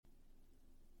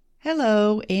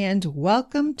Hello, and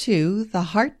welcome to the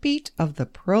Heartbeat of the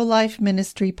Pro-Life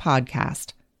Ministry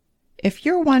podcast. If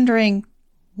you're wondering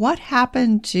what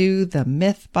happened to the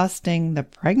Myth-Busting the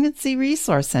Pregnancy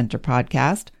Resource Center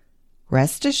podcast,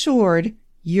 rest assured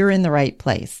you're in the right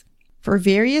place. For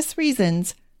various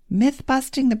reasons,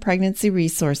 Myth-Busting the Pregnancy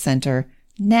Resource Center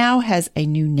now has a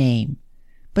new name,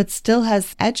 but still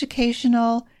has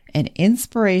educational and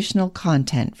inspirational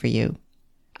content for you.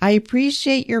 I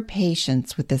appreciate your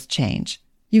patience with this change.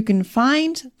 You can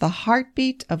find the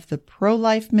Heartbeat of the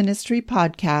Pro-Life Ministry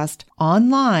podcast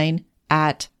online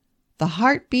at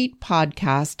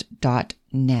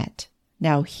theheartbeatpodcast.net.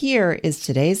 Now here is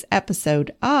today's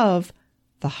episode of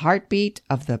the Heartbeat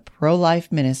of the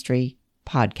Pro-Life Ministry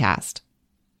podcast.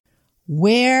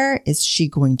 Where is she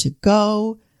going to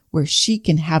go where she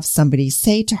can have somebody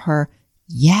say to her,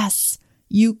 yes,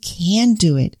 you can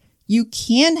do it. You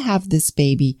can have this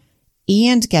baby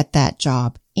and get that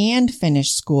job and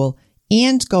finish school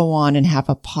and go on and have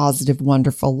a positive,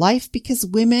 wonderful life because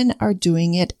women are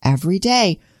doing it every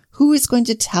day. Who is going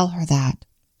to tell her that?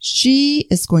 She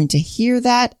is going to hear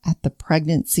that at the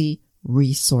Pregnancy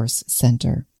Resource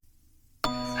Center.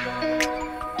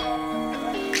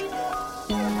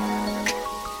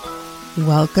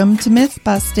 Welcome to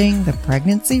Myth-Busting the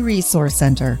Pregnancy Resource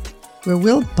Center, where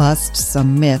we'll bust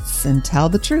some myths and tell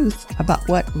the truth about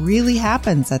what really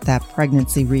happens at that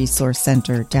Pregnancy Resource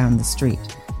Center down the street.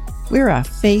 We're a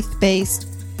faith-based,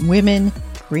 women,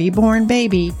 preborn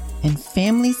baby, and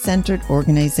family-centered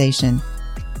organization.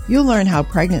 You'll learn how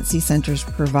pregnancy centers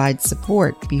provide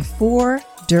support before,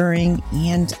 during,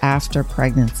 and after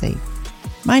pregnancy.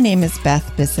 My name is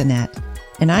Beth Bissonette,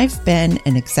 and I've been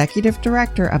an executive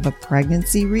director of a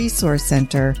pregnancy resource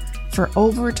center for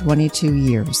over 22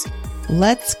 years.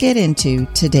 Let's get into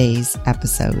today's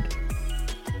episode.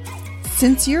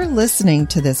 Since you're listening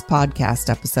to this podcast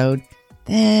episode,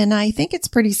 then I think it's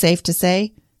pretty safe to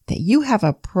say that you have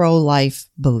a pro-life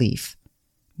belief.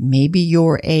 Maybe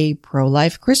you're a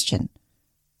pro-life Christian.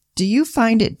 Do you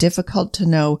find it difficult to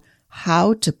know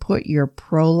how to put your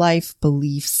pro-life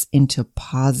beliefs into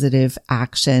positive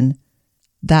action?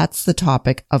 That's the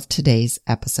topic of today's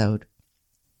episode.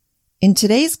 In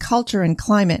today's culture and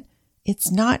climate,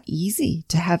 it's not easy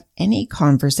to have any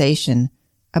conversation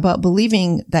about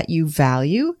believing that you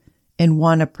value and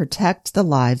want to protect the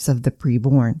lives of the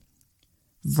preborn.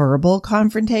 Verbal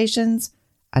confrontations,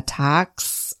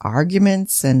 attacks,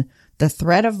 arguments, and the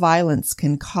threat of violence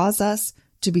can cause us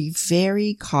to be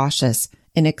very cautious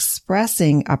in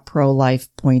expressing a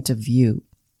pro-life point of view.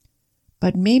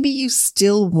 But maybe you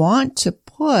still want to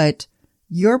put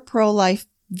your pro-life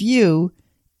view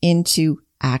into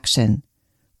action.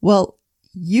 Well,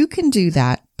 you can do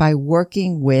that by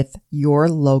working with your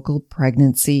local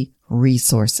pregnancy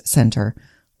resource center.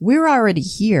 We're already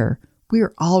here.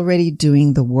 We're already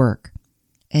doing the work.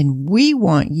 And we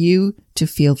want you to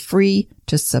feel free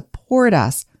to support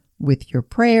us with your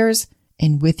prayers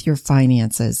and with your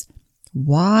finances.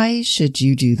 Why should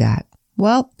you do that?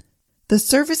 Well, the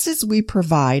services we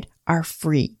provide are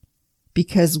free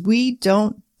because we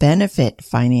don't benefit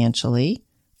financially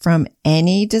from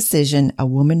any decision a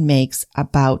woman makes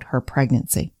about her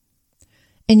pregnancy.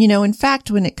 And in fact,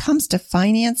 when it comes to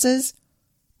finances,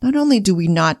 not only do we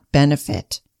not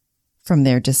benefit from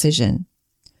their decision,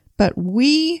 but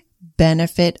we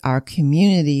benefit our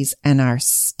communities and our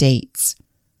states.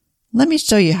 Let me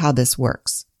show you how this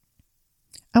works.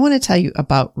 I want to tell you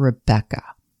about Rebecca.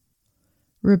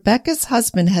 Rebecca's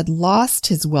husband had lost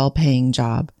his well-paying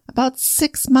job about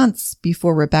 6 months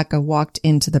before Rebecca walked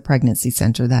into the pregnancy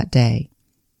center that day.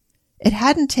 It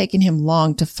hadn't taken him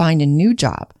long to find a new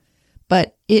job,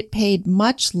 but it paid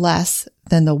much less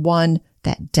than the one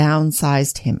that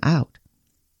downsized him out.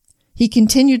 He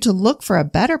continued to look for a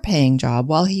better paying job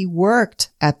while he worked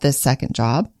at this second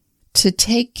job to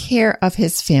take care of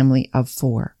his family of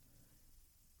 4.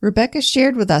 Rebecca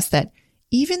shared with us that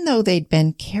even though they'd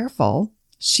been careful,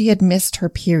 she had missed her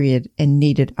period and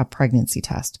needed a pregnancy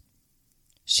test.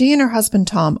 She and her husband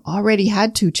Tom already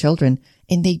had 2 children,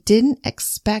 and they didn't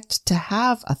expect to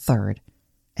have a third,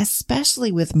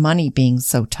 especially with money being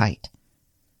so tight.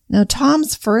 Now,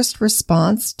 Tom's first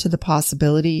response to the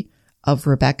possibility of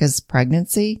Rebecca's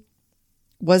pregnancy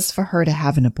was for her to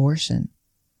have an abortion.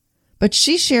 But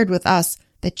she shared with us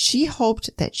that she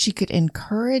hoped that she could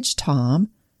encourage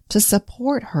Tom to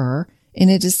support her in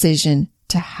a decision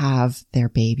to have their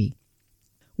baby.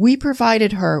 We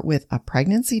provided her with a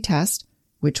pregnancy test,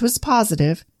 which was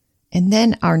positive, and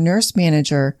then our nurse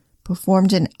manager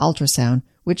performed an ultrasound,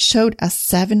 which showed a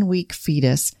 7-week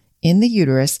fetus in the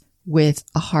uterus with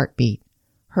a heartbeat.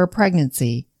 Her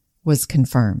pregnancy was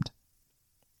confirmed.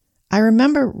 I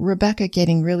remember Rebecca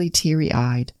getting really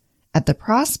teary-eyed at the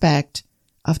prospect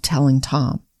of telling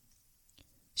Tom.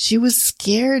 She was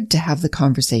scared to have the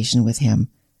conversation with him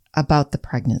about the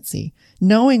pregnancy,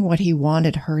 knowing what he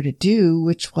wanted her to do,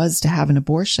 which was to have an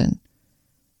abortion.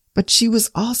 But she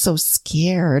was also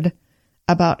scared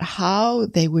about how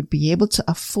they would be able to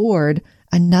afford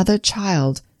another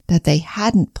child that they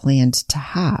hadn't planned to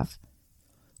have.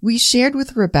 We shared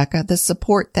with Rebecca the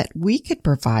support that we could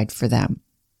provide for them,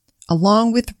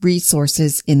 along with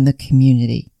resources in the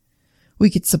community. We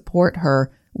could support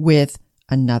her with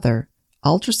another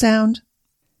ultrasound,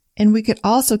 and we could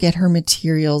also get her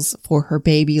materials for her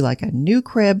baby like a new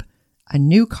crib, a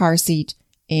new car seat,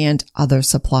 and other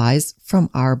supplies from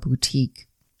our boutique.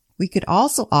 We could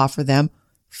also offer them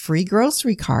free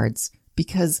grocery cards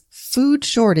because food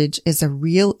shortage is a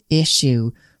real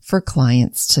issue for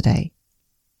clients today.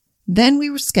 Then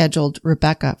we scheduled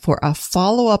Rebecca for a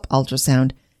follow-up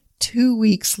ultrasound 2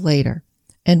 weeks later,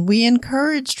 and we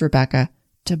encouraged Rebecca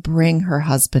to bring her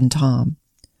husband Tom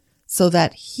so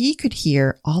that he could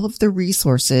hear all of the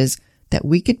resources that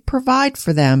we could provide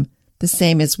for them, the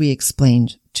same as we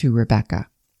explained to Rebecca.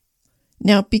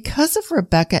 Now, because of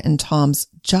Rebecca and Tom's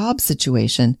job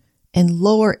situation and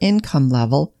lower income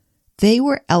level, they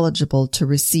were eligible to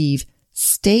receive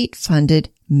state-funded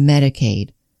Medicaid,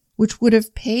 which would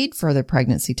have paid for their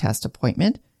pregnancy test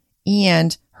appointment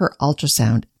and her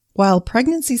ultrasound. While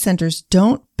pregnancy centers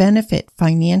don't benefit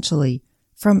financially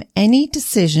from any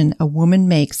decision a woman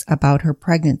makes about her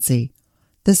pregnancy,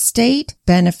 the state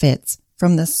benefits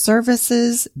from the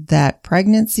services that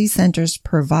pregnancy centers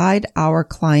provide our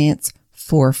clients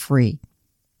for free.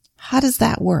 How does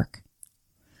that work?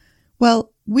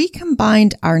 Well, we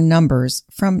combined our numbers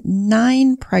from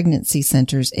 9 pregnancy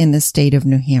centers in the state of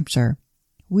New Hampshire.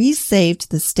 We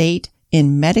saved the state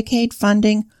in Medicaid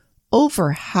funding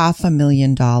over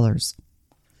 $500,000.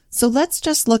 So let's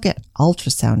just look at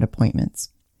ultrasound appointments.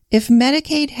 If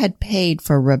Medicaid had paid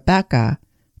for Rebecca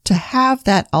to have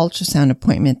that ultrasound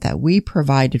appointment that we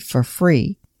provided for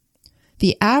free,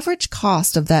 the average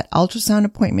cost of that ultrasound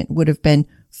appointment would have been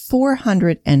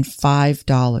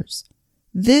 $405.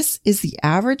 This is the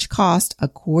average cost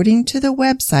according to the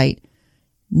website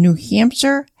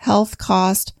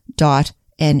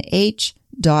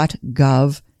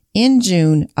newhampshirehealthcost.nh.gov in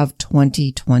June of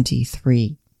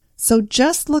 2023. So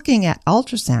just looking at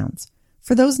ultrasounds,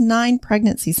 for those 9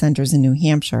 pregnancy centers in New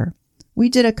Hampshire, we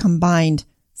did a combined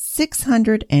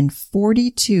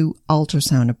 642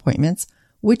 ultrasound appointments,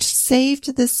 which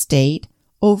saved the state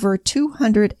over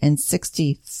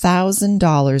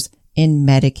 $260,000 in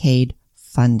Medicaid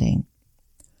funding.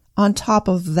 On top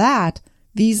of that,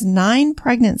 these 9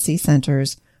 pregnancy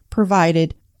centers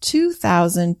provided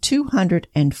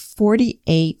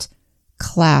 2,248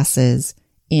 classes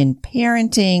in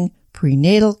parenting,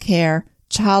 prenatal care,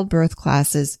 childbirth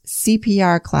classes,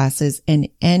 CPR classes, and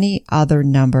any other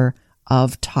number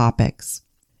of topics.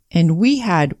 And we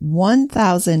had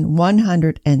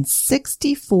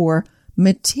 1,164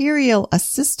 material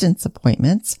assistance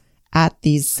appointments at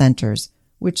these centers,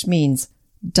 which means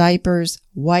diapers,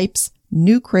 wipes,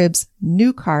 new cribs,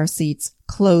 new car seats,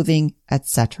 clothing,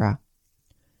 etc.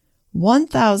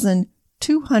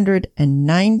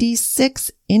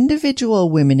 1,296 individual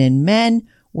women and men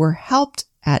were helped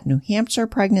at New Hampshire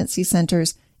pregnancy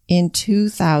centers in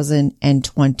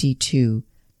 2022.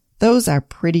 Those are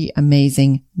pretty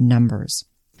amazing numbers.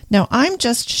 Now, I'm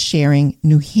just sharing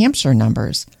New Hampshire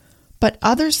numbers, but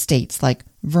other states like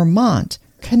Vermont,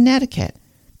 Connecticut,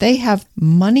 they have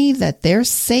money that they're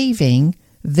saving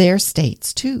their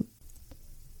states too.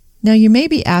 Now, you may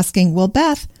be asking, well,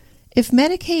 Beth, if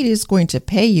Medicaid is going to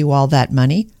pay you all that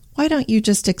money, why don't you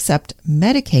just accept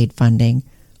Medicaid funding?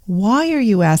 Why are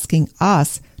you asking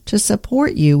us to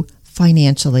support you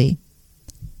financially?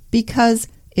 Because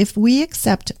if we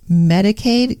accept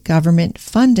Medicaid government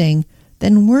funding,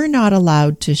 then we're not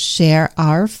allowed to share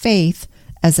our faith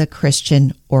as a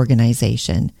Christian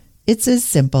organization. It's as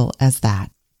simple as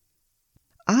that.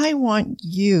 I want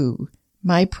you,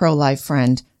 my pro-life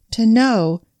friend, to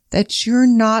know that you're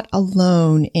not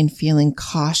alone in feeling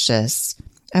cautious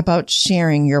about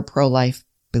sharing your pro-life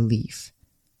belief.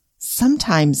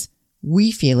 Sometimes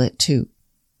we feel it too.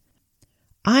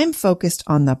 I'm focused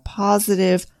on the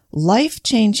positive,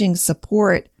 life-changing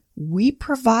support we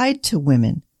provide to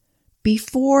women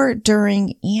before,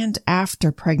 during, and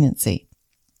after pregnancy.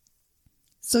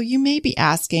 So you may be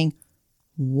asking,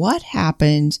 what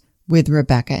happened with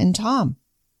Rebecca and Tom?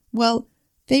 Well,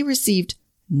 they received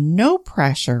no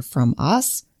pressure from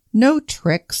us, no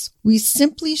tricks. We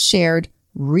simply shared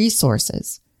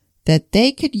resources that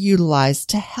they could utilize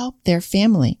to help their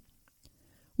family.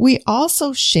 We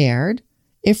also shared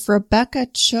if Rebecca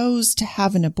chose to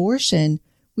have an abortion,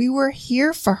 we were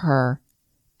here for her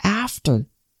after.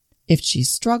 If she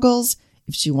struggles,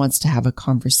 if she wants to have a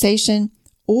conversation,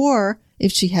 or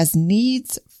if she has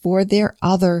needs for their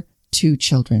other 2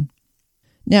 children.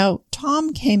 Now,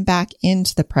 Tom came back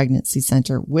into the pregnancy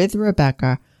center with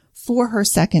Rebecca for her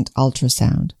second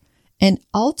ultrasound, and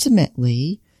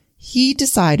ultimately, he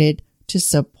decided to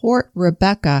support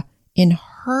Rebecca in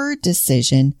her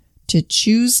decision to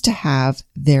choose to have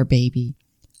their baby.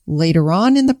 Later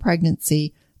on in the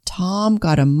pregnancy, Tom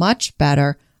got a much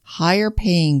better, higher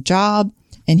paying job,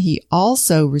 and he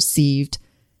also received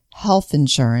health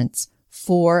insurance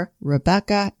for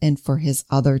Rebecca and for his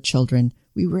other children.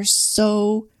 We were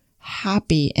so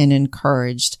happy and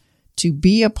encouraged to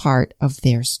be a part of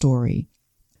their story.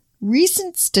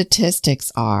 Recent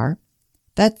statistics are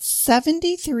that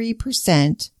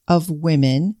 73% of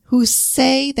women who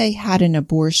say they had an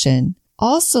abortion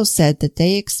also said that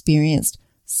they experienced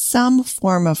some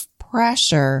form of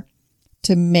pressure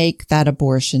to make that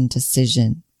abortion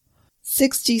decision.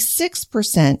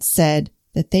 66% said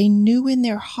that they knew in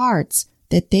their hearts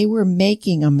that they were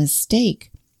making a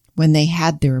mistake when they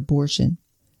had their abortion.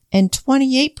 And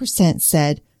 28%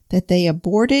 said that they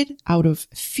aborted out of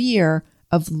fear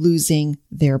of losing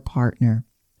their partner.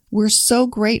 We're so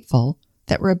grateful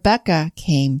that Rebecca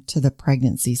came to the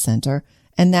pregnancy center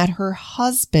and that her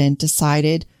husband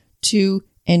decided to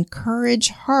encourage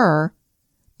her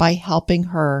by helping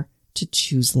her to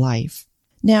choose life.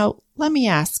 Now, let me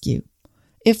ask you,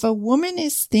 if a woman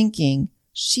is thinking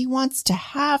she wants to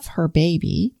have her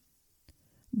baby,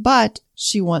 but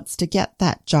she wants to get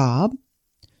that job,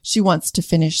 she wants to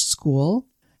finish school,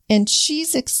 and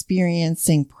she's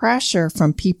experiencing pressure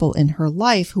from people in her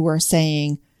life who are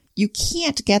saying, you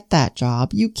can't get that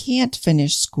job, you can't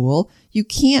finish school, you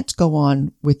can't go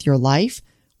on with your life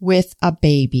with a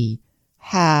baby,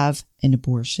 have an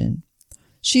abortion.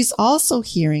 She's also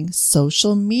hearing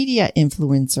social media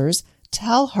influencers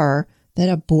tell her that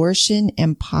abortion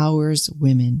empowers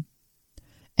women.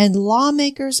 And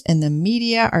lawmakers and the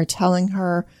media are telling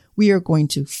her we are going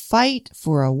to fight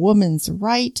for a woman's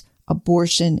right.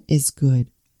 Abortion is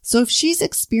good. So if she's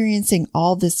experiencing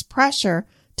all this pressure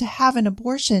to have an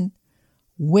abortion,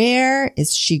 where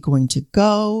is she going to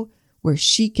go where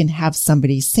she can have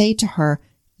somebody say to her,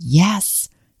 yes,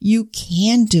 you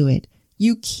can do it.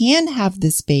 You can have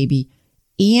this baby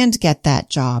and get that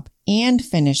job and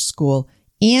finish school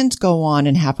and go on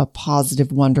and have a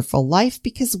positive, wonderful life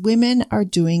because women are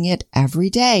doing it every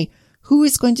day. Who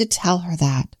is going to tell her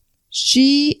that?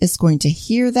 She is going to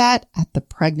hear that at the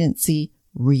Pregnancy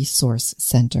Resource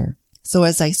Center. So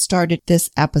as I started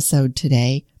this episode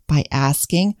today by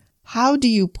asking, how do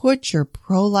you put your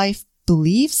pro-life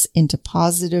beliefs into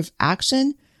positive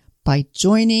action? By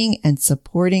joining and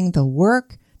supporting the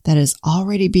work that is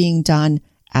already being done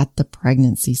at the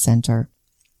Pregnancy Center.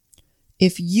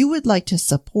 If you would like to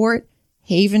support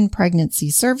Haven Pregnancy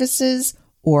Services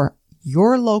or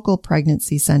your local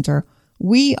pregnancy center,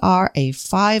 we are a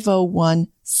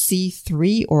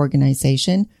 501c3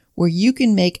 organization where you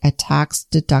can make a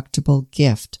tax-deductible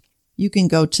gift. You can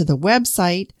go to the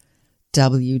website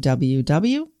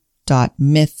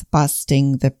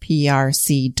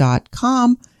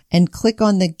www.mythbustingtheprc.com and click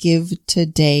on the Give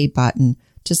Today button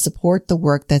to support the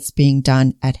work that's being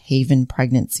done at Haven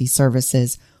Pregnancy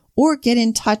Services, or get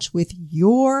in touch with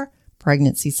your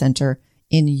pregnancy center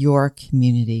in your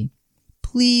community.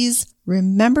 Please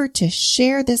remember to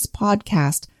share this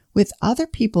podcast with other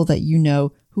people that you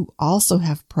know who also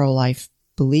have pro-life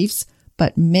beliefs,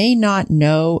 but may not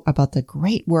know about the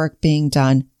great work being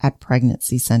done at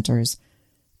pregnancy centers.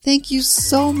 Thank you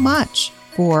so much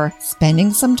for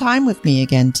spending some time with me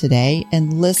again today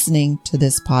and listening to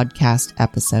this podcast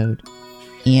episode.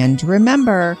 And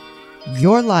remember,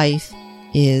 your life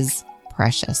is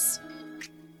precious.